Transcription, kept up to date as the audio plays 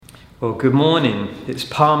Well, good morning. It's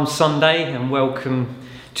Palm Sunday and welcome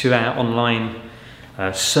to our online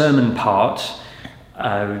sermon part.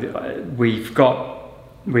 We're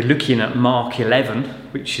looking at Mark 11,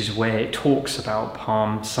 which is where it talks about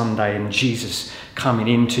Palm Sunday and Jesus coming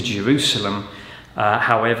into Jerusalem.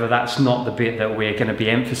 However, that's not the bit that we're going to be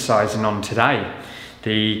emphasising on today.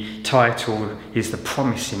 The title is The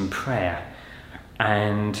Promise in Prayer,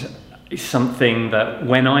 and it's something that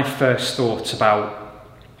when I first thought about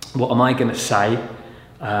what am I going to say,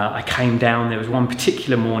 I came down. There was one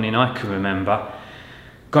particular morning I can remember,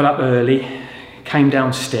 got up early, came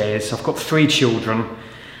downstairs. I've got 3 children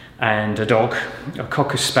and a dog, a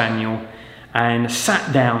cocker spaniel, and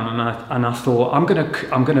sat down and I thought, I'm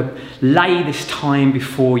gonna lay this time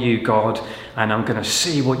before you, God, and I'm going to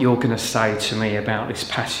see what you're going to say to me about this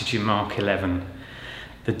passage in Mark 11.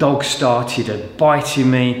 The dog started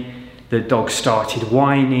biting me. The dog started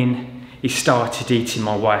whining. He started eating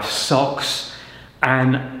my wife's socks,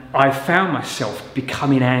 and I found myself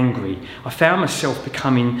becoming angry. I found myself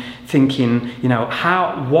thinking,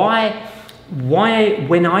 why,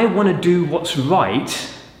 when I want to do what's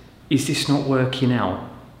right, is this not working out?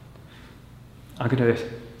 I'm going to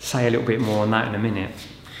say a little bit more on that in a minute.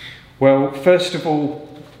 Well, first of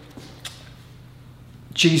all,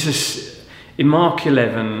 Jesus in Mark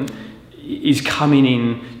 11 is coming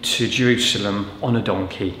in to Jerusalem on a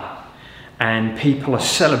donkey. And people are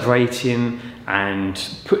celebrating and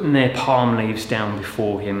putting their palm leaves down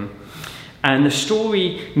before him. And the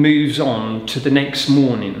story moves on to the next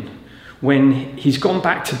morning when he's gone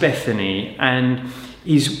back to Bethany and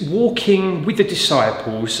he's walking with the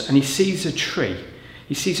disciples and he sees a tree.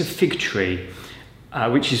 He sees a fig tree,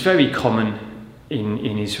 which is very common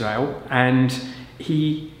in Israel. And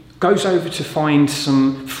he goes over to find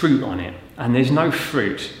some fruit on it, and there's no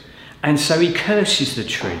fruit. And so he curses the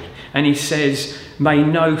tree. And he says, may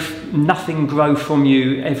nothing grow from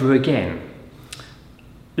you ever again.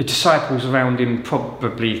 The disciples around him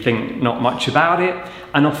probably think not much about it,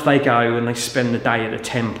 and off they go and they spend the day at the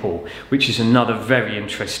temple, which is another very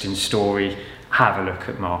interesting story. Have a look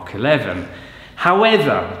at Mark 11.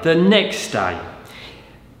 However, the next day,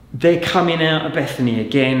 they're coming out of Bethany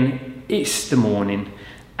again. It's the morning,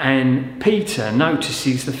 and Peter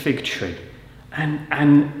notices the fig tree.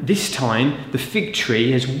 And this time the fig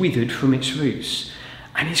tree has withered from its roots,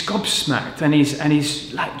 and he's gobsmacked, and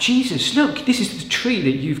he's like, Jesus, look, this is the tree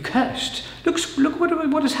that you've cursed. Look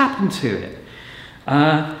what has happened to it.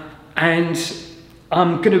 And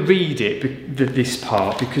I'm going to read this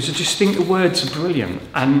part because I just think the words are brilliant,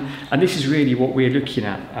 and this is really what we're looking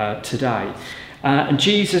at today. And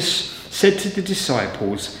Jesus said to the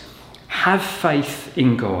disciples, have faith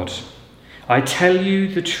in God. I tell you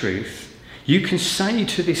the truth. You can say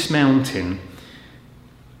to this mountain,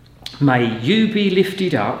 may you be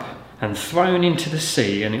lifted up and thrown into the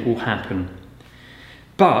sea, and it will happen.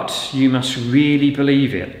 But you must really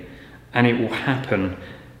believe it, and it will happen,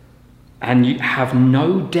 and you have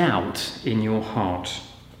no doubt in your heart.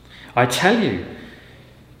 I tell you,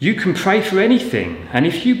 you can pray for anything, and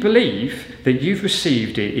if you believe that you've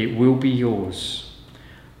received it, it will be yours.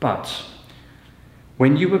 But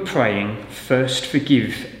when you are praying, first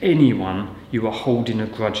forgive anyone you are holding a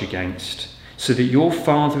grudge against, so that your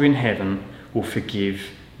Father in heaven will forgive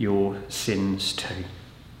your sins too.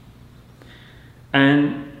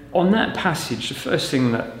 And on that passage, the first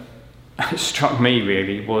thing that struck me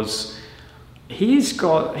really was here's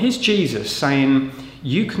Jesus saying,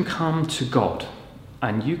 you can come to God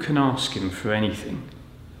and you can ask him for anything,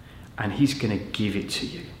 and he's going to give it to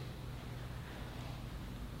you.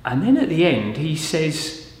 And then at the end, he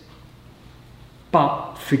says,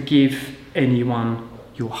 but forgive anyone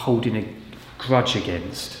you're holding a grudge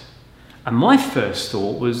against. And my first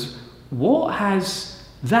thought was, what is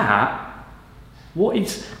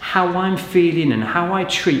how I'm feeling and how I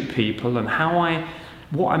treat people and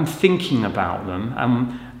what I'm thinking about them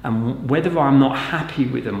and whether I'm not happy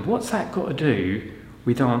with them, what's that got to do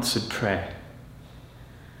with answered prayer?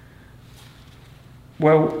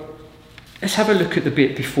 Well, let's have a look at the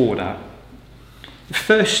bit before that. The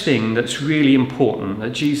first thing that's really important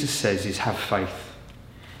that Jesus says is have faith.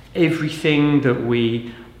 Everything that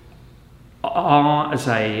we are as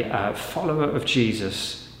a follower of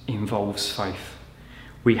Jesus involves faith.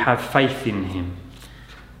 We have faith in him.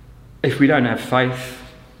 If we don't have faith,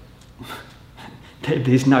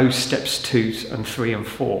 there's no steps 2 and 3 and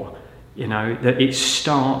 4. That it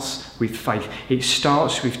starts with faith. It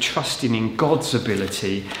starts with trusting in God's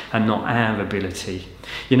ability and not our ability.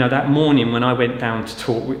 That morning when I went down to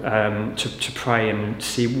talk, to pray and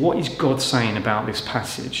see what is God saying about this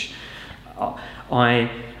passage, I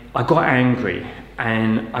got angry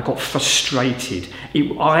and I got frustrated.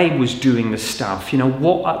 I was doing the stuff.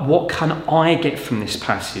 What can I get from this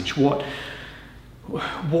passage? What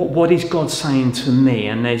is God saying to me?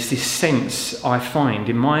 And there's this sense I find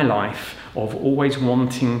in my life of always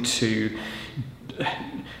wanting to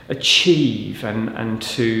achieve and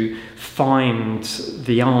to find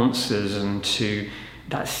the answers, and to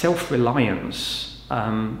that self-reliance.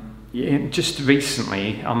 Just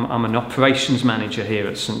recently, I'm an operations manager here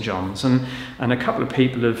at St John's, and a couple of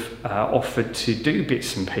people have offered to do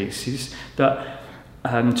bits and pieces that,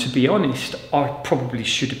 to be honest, I probably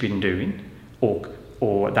should have been doing,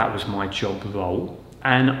 or that was my job role.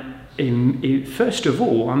 And first of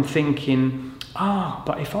all, I'm thinking,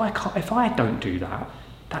 but if I don't do that,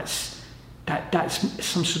 that's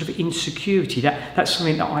some sort of insecurity. That's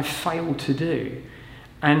something that I failed to do.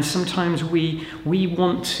 And sometimes we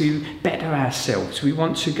want to better ourselves. We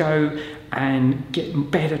want to go and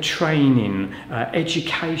get better training,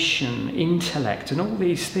 education, intellect, and all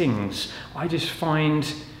these things. I just find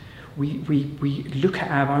we look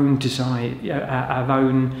at our own desire, our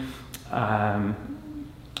own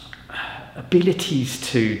abilities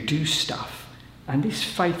to do stuff, and this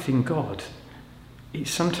faith in God,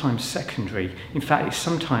 it's sometimes secondary. In fact, it's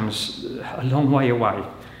sometimes a long way away.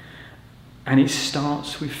 And it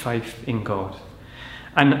starts with faith in God.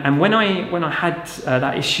 And when I had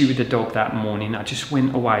that issue with the dog that morning, I just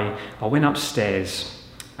went away. I went upstairs,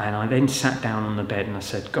 and I then sat down on the bed and I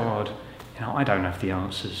said, God, I don't have the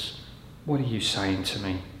answers. What are you saying to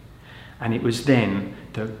me? And it was then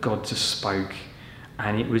that God just spoke.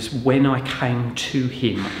 And it was when I came to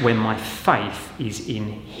him, when my faith is in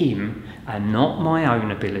him and not my own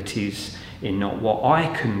abilities, in not what I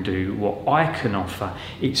can do, what I can offer.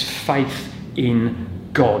 It's faith in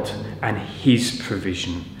God and his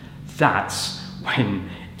provision. That's when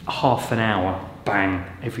half an hour, bang,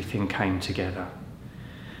 everything came together.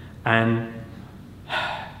 And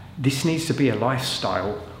this needs to be a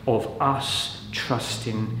lifestyle of us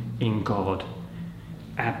trusting in God.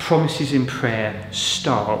 Our promises in prayer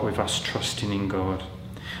start with us trusting in God.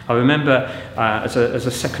 I remember as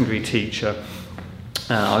a secondary teacher,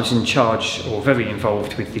 I was in charge, or very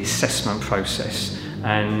involved, with the assessment process,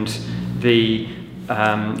 and we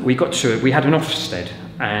had an Ofsted,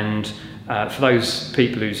 and for those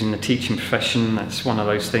people who's in the teaching profession, that's one of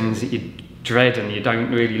those things that you dread and you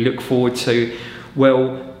don't really look forward to.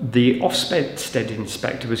 Well, the Ofsted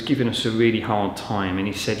inspector was giving us a really hard time, and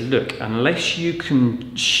he said, look, unless you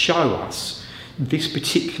can show us this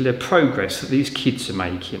particular progress that these kids are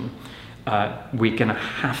making, we're going to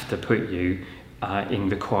have to put you in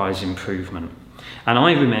requires improvement. And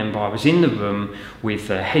I remember I was in the room with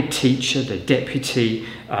the head teacher, the deputy,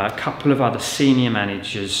 a couple of other senior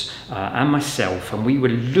managers and myself, and we were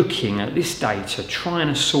looking at this data, trying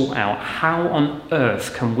to sort out how on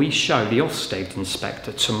earth can we show the Ofsted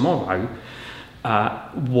inspector tomorrow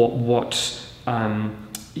that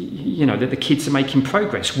the kids are making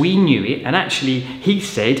progress. We knew it, and actually he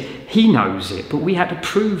said he knows it, but we had to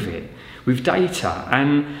prove it with data.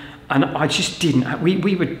 And I just didn't.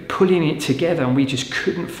 We were pulling it together, and we just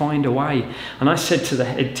couldn't find a way. And I said to the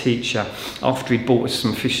head teacher, after he bought us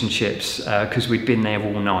some fish and chips, because we'd been there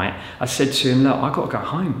all night, I said to him, look, I've got to go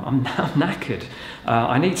home. I'm knackered.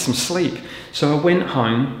 I need some sleep. So I went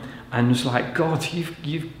home and was like, God,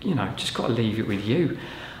 you've just got to leave it with you.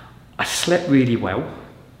 I slept really well,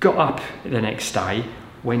 got up the next day,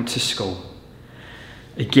 went to school.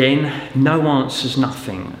 Again, no answers,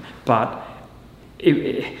 nothing. But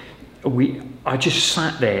I just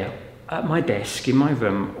sat there at my desk in my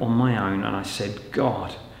room on my own, and I said,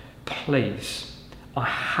 God, please, I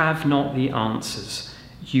have not the answers.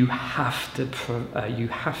 You have to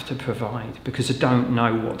provide, because I don't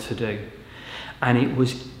know what to do. And it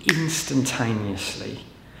was instantaneously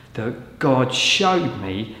that God showed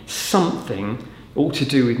me something all to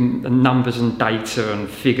do with numbers and data and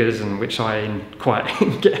figures, and which I quite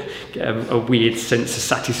get a weird sense of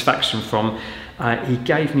satisfaction from. He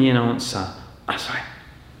gave me an answer. I was like,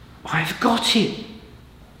 I've got it.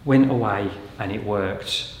 Went away, and it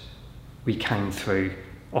worked. We came through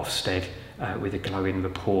Ofsted with a glowing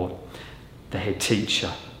report. The head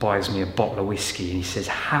teacher buys me a bottle of whiskey, and he says,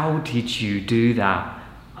 how did you do that?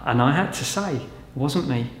 And I had to say, it wasn't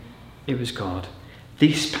me, it was God.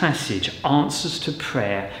 This passage, answers to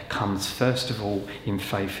prayer, comes first of all in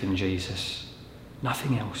faith in Jesus.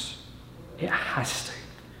 Nothing else. It has to.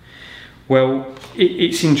 Well,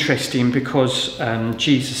 it's interesting because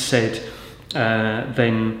Jesus said,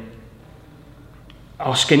 then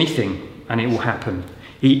ask anything and it will happen.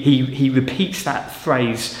 He repeats that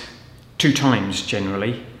phrase 2 times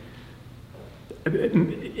generally.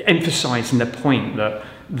 emphasising the point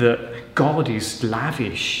that God is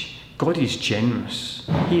lavish, God is generous,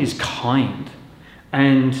 he is kind.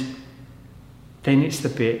 And then it's the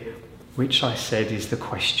bit which I said is the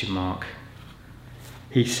question mark.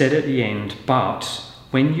 He said at the end, but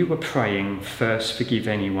when you are praying, first forgive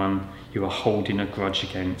anyone you are holding a grudge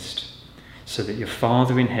against, so that your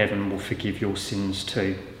Father in heaven will forgive your sins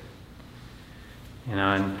too. You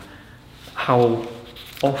know, and how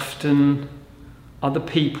often other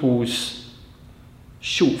people's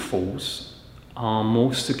shortfalls are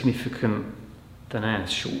more significant than our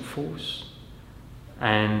shortfalls.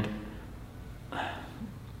 And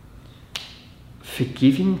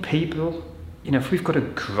forgiving people, you know, if we've got a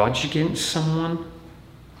grudge against someone,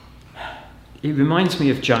 it reminds me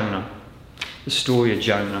of Jonah, the story of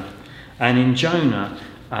Jonah. And in Jonah,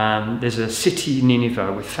 there's a city,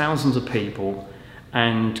 Nineveh, with thousands of people,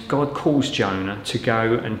 and God calls Jonah to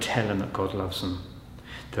go and tell them that God loves them.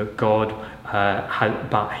 That God,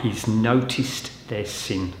 but he's noticed their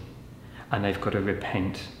sin, and they've got to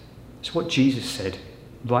repent. It's what Jesus said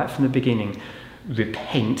right from the beginning.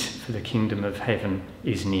 Repent, for the kingdom of heaven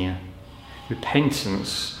is near.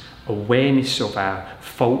 Repentance, awareness of our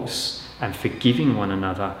faults and forgiving one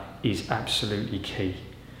another is absolutely key.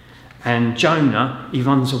 And Jonah, he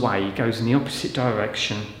runs away, he goes in the opposite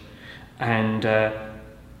direction, and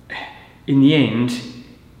in the end,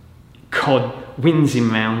 God wins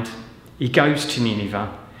him round. He goes to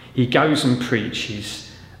Nineveh, he goes and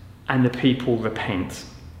preaches, and the people repent.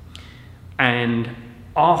 And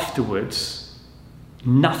afterwards,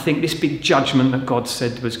 nothing, this big judgment that God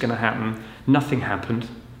said was going to happen, nothing happened.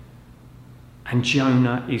 And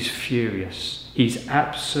Jonah is furious. He's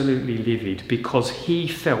absolutely livid because he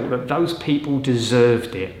felt that those people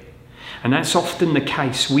deserved it. And that's often the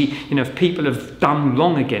case. If people have done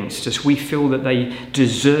wrong against us, we feel that they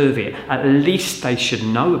deserve it. At least they should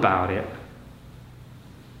know about it.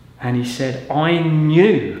 And he said, I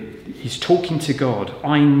knew, he's talking to God,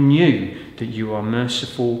 I knew that you are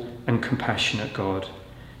merciful and compassionate God,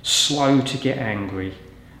 slow to get angry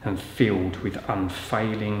and filled with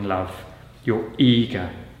unfailing love. You're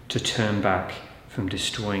eager to turn back from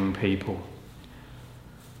destroying people.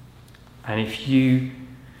 And if you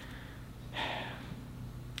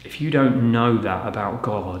don't know that about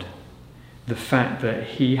God, the fact that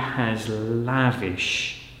he has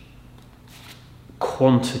lavish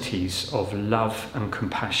quantities of love and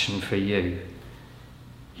compassion for you,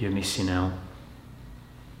 you're missing out.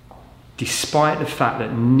 Despite the fact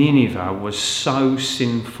that Nineveh was so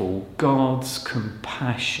sinful, God's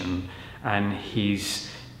compassion and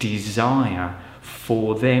his desire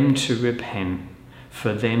for them to repent,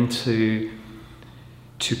 for them to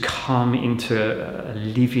come into a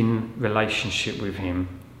living relationship with him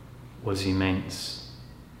was immense.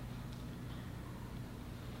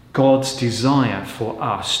 God's desire for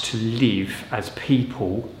us to live as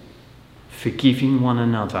people, forgiving one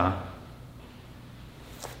another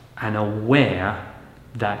and aware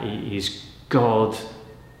that it is God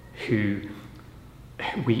who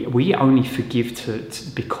we only forgive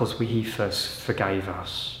because he first forgave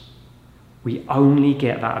us. We only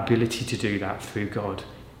get that ability to do that through God.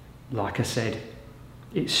 Like I said,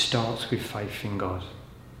 it starts with faith in God.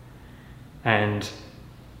 And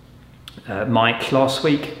Mike last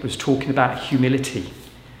week was talking about humility.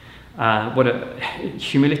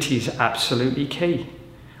 Humility is absolutely key.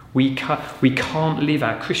 We can't live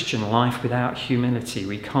our Christian life without humility.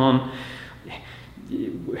 We can't.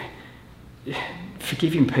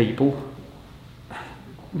 Forgiving people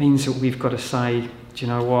means that we've got to say, do you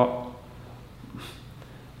know what?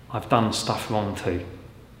 I've done stuff wrong too.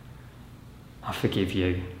 I forgive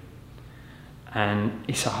you. And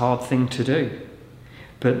it's a hard thing to do.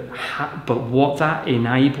 But what that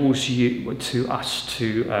enables you or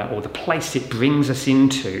the place it brings us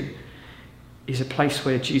into, is a place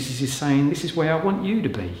where Jesus is saying, this is where I want you to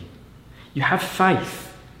be. You have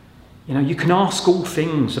faith. You know, you can ask all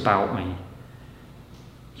things about me.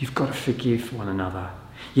 You've got to forgive one another.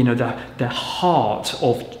 You know, the heart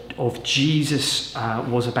of Jesus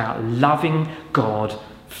was about loving God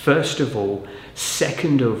first of all.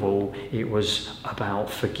 Second of all, it was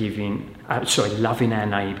about loving our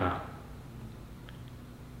neighbour.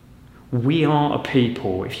 We are a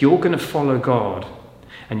people, if you're going to follow God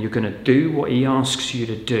and you're going to do what he asks you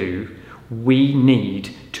to do, we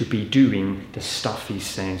need to be doing the stuff he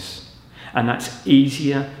says. And that's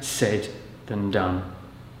easier said than done.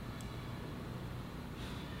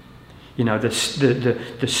 You know, the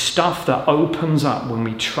stuff that opens up when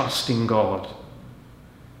we trust in God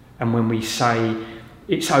and when we say,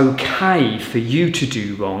 it's okay for you to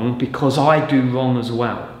do wrong because I do wrong as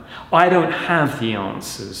well. I don't have the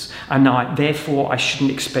answers, and therefore I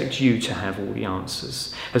shouldn't expect you to have all the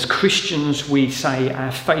answers. As Christians, we say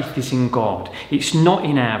our faith is in God. It's not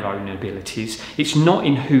in our own abilities. It's not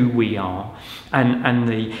in who we are and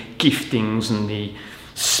the giftings and the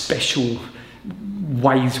special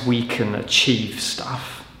ways we can achieve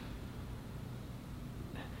stuff.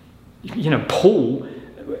 You know, Paul,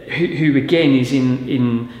 who again is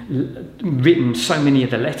written so many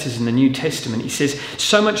of the letters in the New Testament, he says,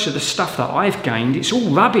 so much of the stuff that I've gained, it's all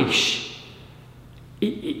rubbish.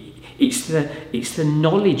 It's the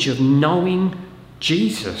knowledge of knowing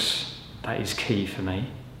Jesus that is key for me.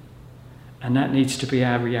 And that needs to be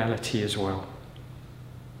our reality as well.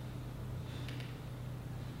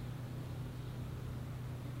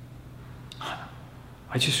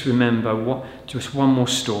 I just remember just one more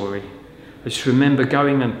story. I just remember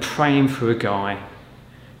going and praying for a guy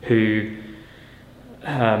who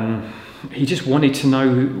he just wanted to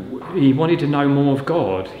know more of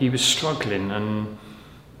God. He was struggling, and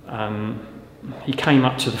he came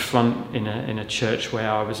up to the front in a church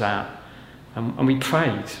where I was at, and we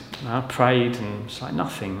prayed. I prayed, and it's like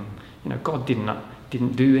nothing. You know, God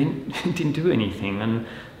didn't do anything, and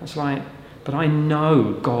I was like, but I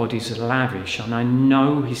know God is lavish, and I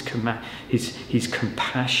know He's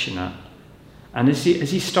compassionate. And as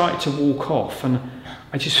he started to walk off, and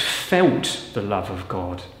I just felt the love of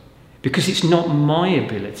God, because it's not my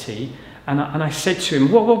ability. And I said to him,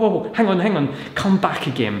 whoa, hang on, come back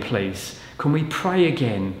again, please. Can we pray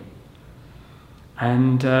again?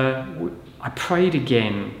 And I prayed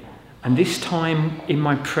again. And this time in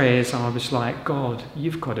my prayers, I was like, God,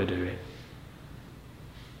 you've got to do it.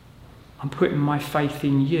 I'm putting my faith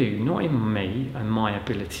in you, not in me and my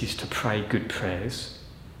abilities to pray good prayers.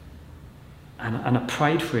 And I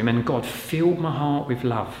prayed for him, and God filled my heart with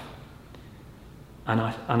love. And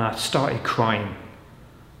I started crying,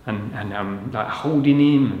 and I'm like holding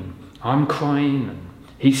him, and I'm crying, and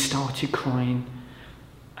he started crying,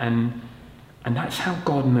 and that's how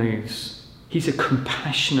God moves. He's a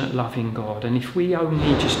compassionate, loving God, and if we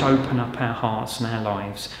only just open up our hearts and our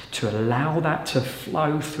lives to allow that to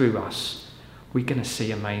flow through us, we're going to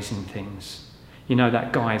see amazing things. You know,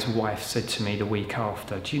 that guy's wife said to me the week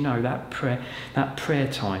after, do you know that prayer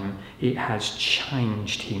time, it has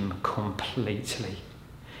changed him completely.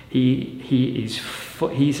 He's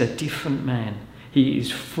a different man. He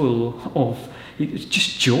is full of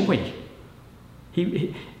just joy.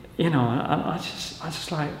 I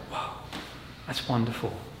just like, wow, that's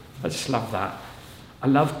wonderful. I just love that. I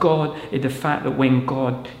love God in the fact that when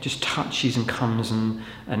God just touches and comes and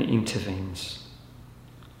intervenes.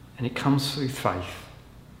 And it comes through faith.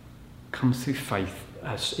 It comes through faith.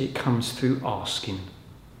 As it comes through asking.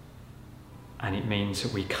 And it means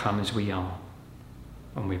that we come as we are.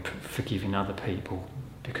 And we're forgiving other people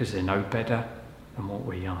because they're no better than what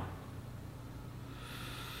we are.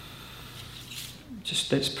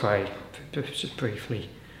 Just let's pray, just briefly.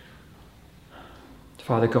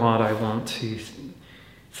 Father God, I want to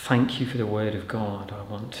thank you for the word of God. I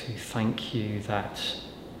want to thank you that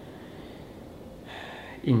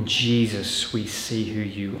in Jesus we see who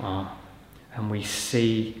you are, and we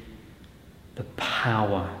see the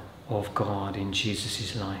power of God in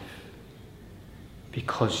Jesus' life,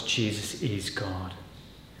 because Jesus is God.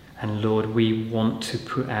 And Lord, we want to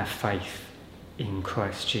put our faith in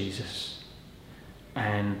Christ Jesus,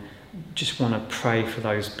 and just want to pray for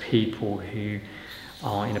those people who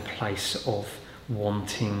are in a place of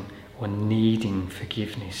wanting or needing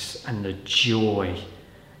forgiveness, and the joy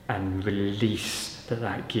and release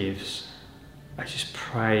that gives. I just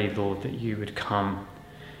pray, Lord, that you would come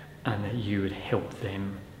and that you would help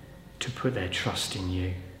them to put their trust in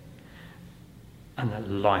you, and that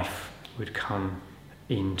life would come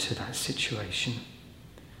into that situation.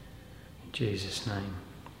 In Jesus' name,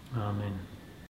 amen.